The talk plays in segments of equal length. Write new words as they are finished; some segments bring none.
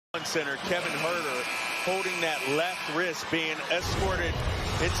center, Kevin Huerter, holding that left wrist, being escorted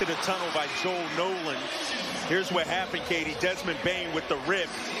into the tunnel by Joel Nolan. Here's what happened, Katie. Desmond Bane with the rip,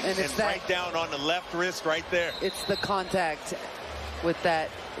 and right down on the left wrist right there. It's the contact with that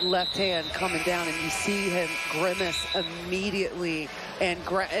left hand coming down, and you see him grimace immediately and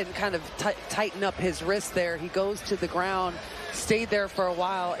kind of tighten up his wrist there. He goes to the ground, stayed there for a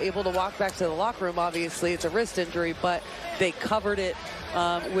while, able to walk back to the locker room. Obviously, it's a wrist injury, but they covered it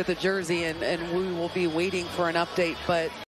with a jersey, and we will be waiting for an update. But